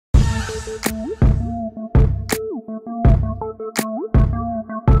Hey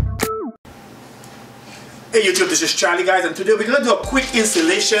YouTube, this is Charlie guys, and today we're going to do a quick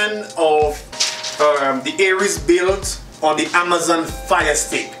installation of the Aries build on the Amazon Fire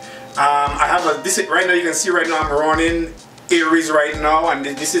Stick. I have this right now. You can see right now I'm running Aries right now, and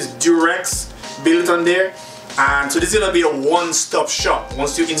this is Durex built on there. And so this is going to be a one-stop shop.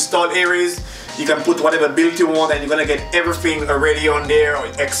 Once you install Aries, you can put whatever build you want, and you're going to get everything already on there.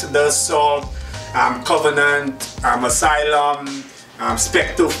 Exodus, Salt, Covenant, Asylum,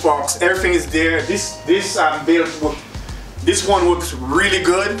 Spectre, Fox, everything is there. This build, this one works really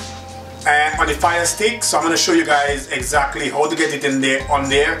good on the Fire Stick. So I'm going to show you guys exactly how to get it in there on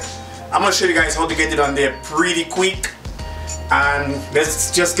there. I'm going to show you guys how to get it on there pretty quick, and let's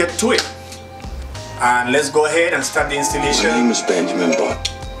just get to it. And let's go ahead and start the installation. My name is Benjamin Bott.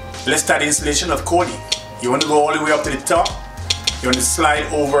 Let's start the installation of Kodi. You want to go all the way up to the top. You want to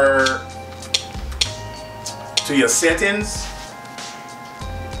slide over to your settings.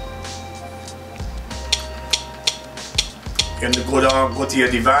 You want to go down, go to your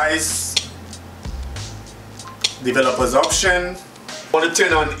device, developers option. You want to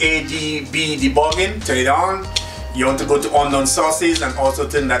turn on ADB debugging, turn it on. You want to go to unknown sources and also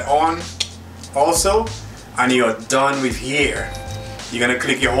turn that on also, and you're done with here. You're gonna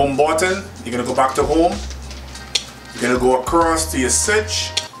click your home button, you're gonna go back to home, you're gonna go across to your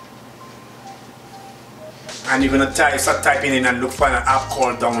search, and you're gonna start typing in and look for an app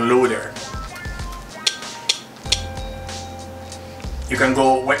called Downloader. You can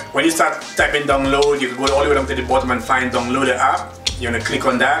go, when you start typing download, you can go all the way down to the bottom and find Downloader app. You're gonna click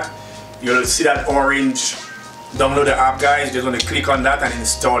on that. You'll see that orange Downloader app, guys. You're just gonna click on that and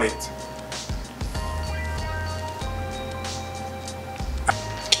install it.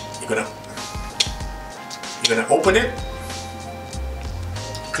 You're gonna open it,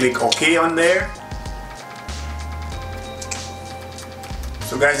 click OK on there.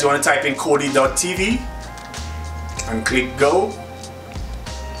 So guys, you want to type in Kodi.tv and click go.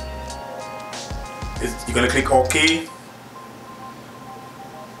 You're gonna click OK,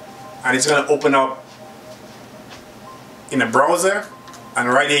 and it's gonna open up in a browser, and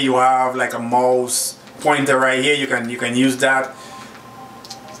right here you have like a mouse pointer right here. You can use that.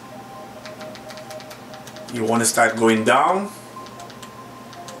 You want to start going down,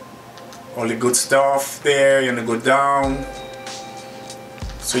 all the good stuff there. You want to go down.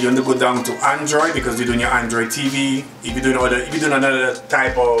 So you want to go down to Android because you're doing your Android TV. If you're doing another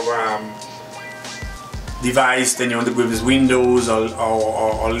type of device, then you want to go with Windows or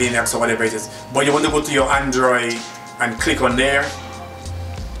Linux or whatever it is. But you want to go to your Android and click on there.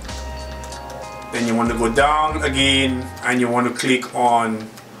 Then you want to go down again and you want to click on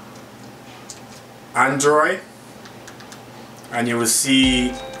Android, and you will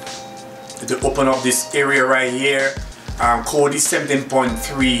see to open up this area right here, Kodi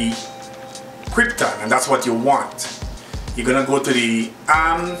 17.3 Krypton, and that's what you want. You're gonna go to the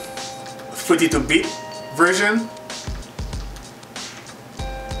 32-bit version.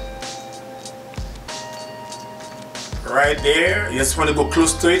 Right there, you just want to go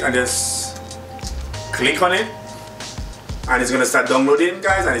close to it and just click on it, and it's gonna start downloading,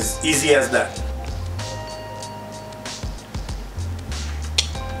 guys, and it's easy as that.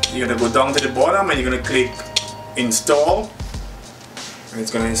 You're gonna go down to the bottom and you're gonna click install, and it's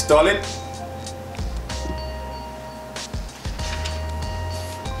gonna install it.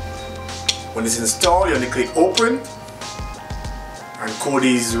 When it's installed, you're gonna click open, and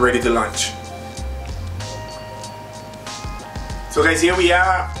Kodi is ready to launch. So guys, here we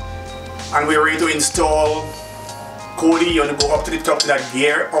are, and we're ready to install Kodi. You're gonna go up to the top to that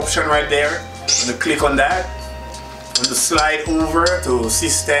gear option right there. You're gonna click on that. You're going to slide over to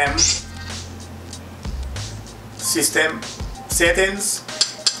system settings.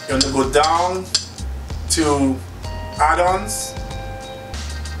 You're going to go down to add-ons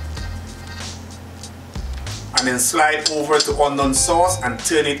and then slide over to unknown source and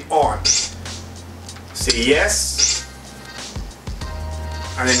turn it on. Say yes,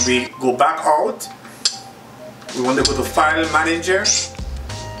 and then we go back out. We want to go to file manager,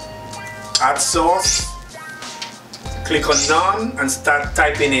 add source, click on none and start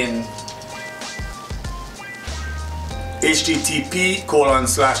typing in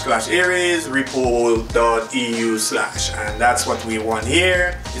http://aries repo.eu/ and that's what we want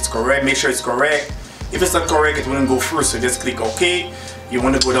here. It's correct. Make sure it's correct. If it's not correct, it wouldn't go through, so just click OK. You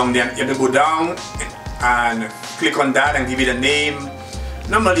want to go down there, you have to go down and click on that and give it a name.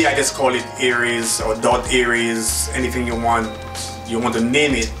 Normally I just call it Aries or .aries, anything you want to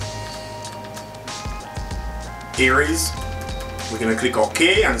name it. Aries. We're gonna click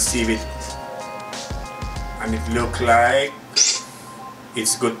OK and see if it, and it look like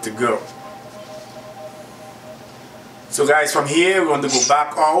it's good to go. So guys, from here we want to go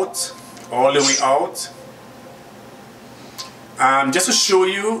back out, all the way out. Just to show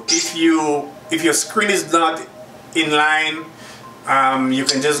you, if your screen is not in line, you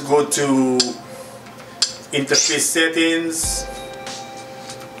can just go to interface settings.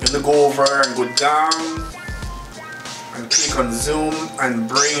 You're gonna go over and go down and click on zoom and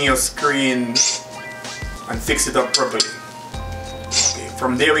bring your screen and fix it up properly. Okay,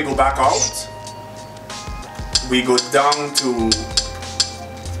 from there we go back out. We go down to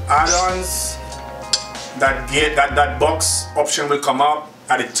add-ons. That box option will come up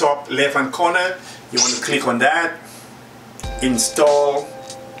at the top left hand corner. You want to click on that. Install.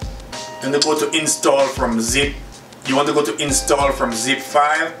 Then go to install from zip. You want to go to install from zip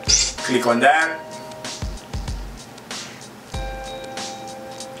file. Click on that.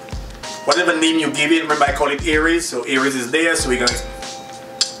 Whatever name you give it, remember I call it Aries, so Aries is there. So we're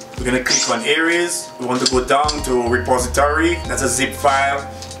gonna click on Aries. We want to go down to repository. That's a zip file.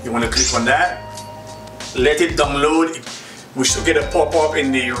 You want to click on that. Let it download. We should get a pop-up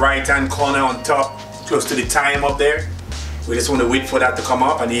in the right hand corner on top, close to the time up there. We just want to wait for that to come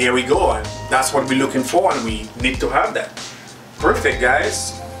up, and here we go. And that's what we're looking for, and we need to have that. Perfect,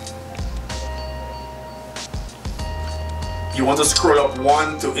 guys. You want to scroll up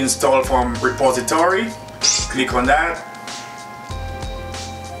one to install from repository. Click on that.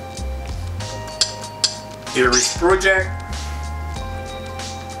 Aries project.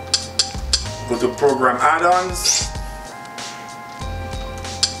 Go to program add-ons.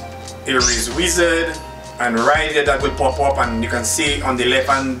 Aries wizard, and right here that will pop up, and you can see on the left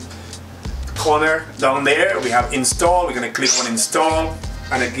hand corner down there we have install. We're going to click on install,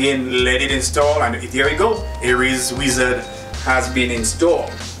 and again let it install, and here we go. Aries wizard has been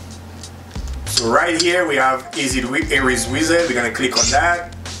installed. So right here we have Aries wizard. We're going to click on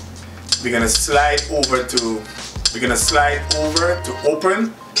that. We're going to slide over to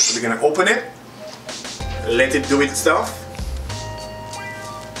open. So we're going to open it, let it do its stuff.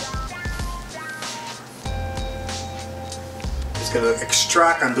 It's going to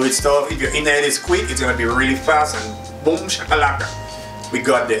extract and do its stuff. If your internet is quick, it's going to be really fast, and boom shakalaka, we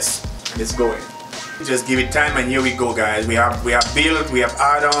got this, and it's going. Just give it time, and here we go, guys. We have build, we have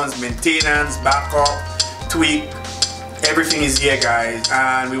add-ons, maintenance, backup, tweak, everything is here, guys.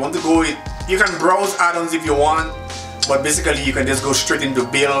 And we want to go with, you can browse add-ons if you want, but basically you can just go straight into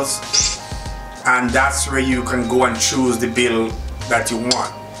builds, and that's where you can go and choose the build that you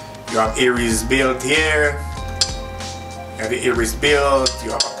want. You have Aries build here, you have the Aries build,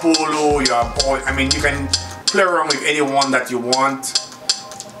 you have Apollo, you have all, I mean, you can play around with any one that you want.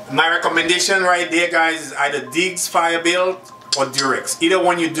 My recommendation right there, guys, is either Diggs Fire build or Durex. Either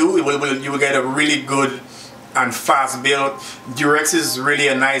one you do, you will get a really good and fast build. Durex is really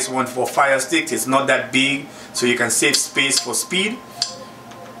a nice one for fire sticks. It's not that big, so you can save space for speed.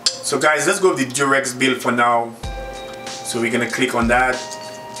 So guys, let's go with the Durex build for now. So we're gonna click on that,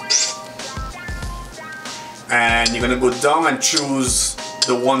 and you're gonna go down and choose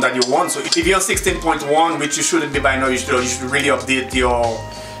the one that you want. So if you're on 16.1, which you shouldn't be by now, you should really update your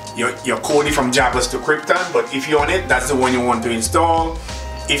Kodi from Jabbas to Krypton. But if you're on it, that's the one you want to install.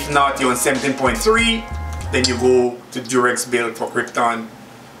 If not, you're on 17.3, then you go to Durex build for Krypton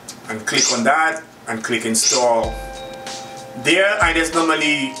and click on that and click install. There, I just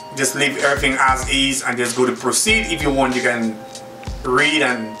normally just leave everything as is and just go to proceed. If you want, you can read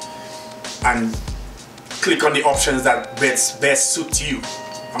and click on the options that best suit you.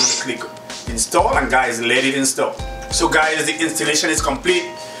 I'm gonna click install, and guys, let it install. So guys, the installation is complete.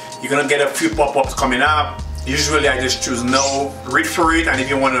 You're gonna get a few pop-ups coming up. Usually I just choose no, read for it, and if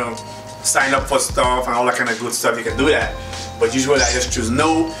you want to sign up for stuff and all that kind of good stuff, you can do that. But usually I just choose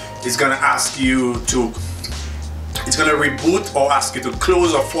no. It's gonna ask you to, it's gonna reboot or ask you to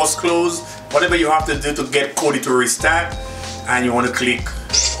close or force close, whatever you have to do to get Kodi to restart, and you want to click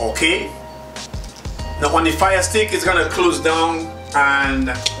OK. Now on the Fire Stick, it's gonna close down, and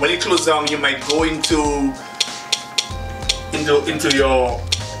when it closes down, you might go into your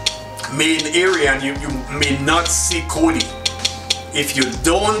main area, and you may not see Kodi. If you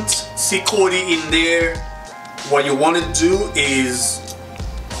don't see Kodi in there, what you want to do is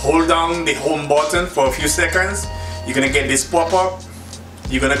hold down the home button for a few seconds. You're gonna get this pop-up.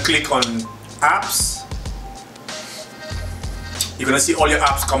 You're gonna click on apps. You're gonna see all your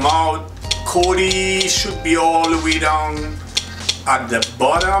apps come out. Kodi should be all the way down at the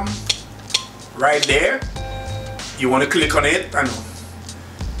bottom right there. You want to click on it, and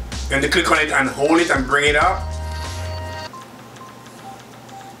hold it and bring it up.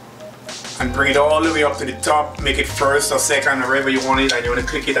 and bring it all the way up to the top. Make it first or second or wherever you want it, and you want to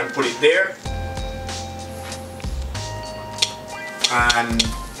click it and put it there. And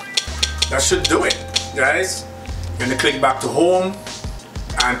that should do it, guys. You're going to click back to home,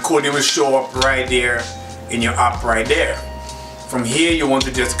 and Kodi will show up right there in your app right there. From here, you want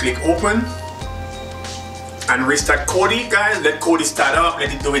to just click open and restart Kodi, guys. Let Kodi start up,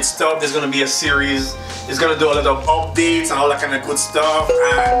 let it do its stuff. There's going to be a series. It's going to do a lot of updates and all that kind of good stuff.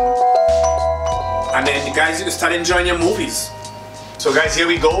 And then, guys, you can start enjoying your movies. So, guys, here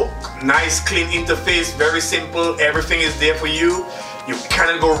we go. Nice, clean interface, very simple. Everything is there for you. You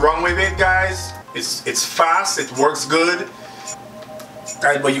cannot go wrong with it, guys. It's fast, it works good.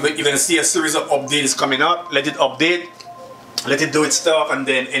 Guys, but you're going to see a series of updates coming up. Let it update, let it do its stuff, and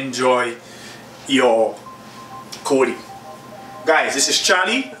then enjoy your Kodi. Guys, this is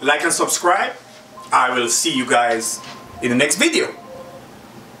Charlie. Like and subscribe. I will see you guys in the next video.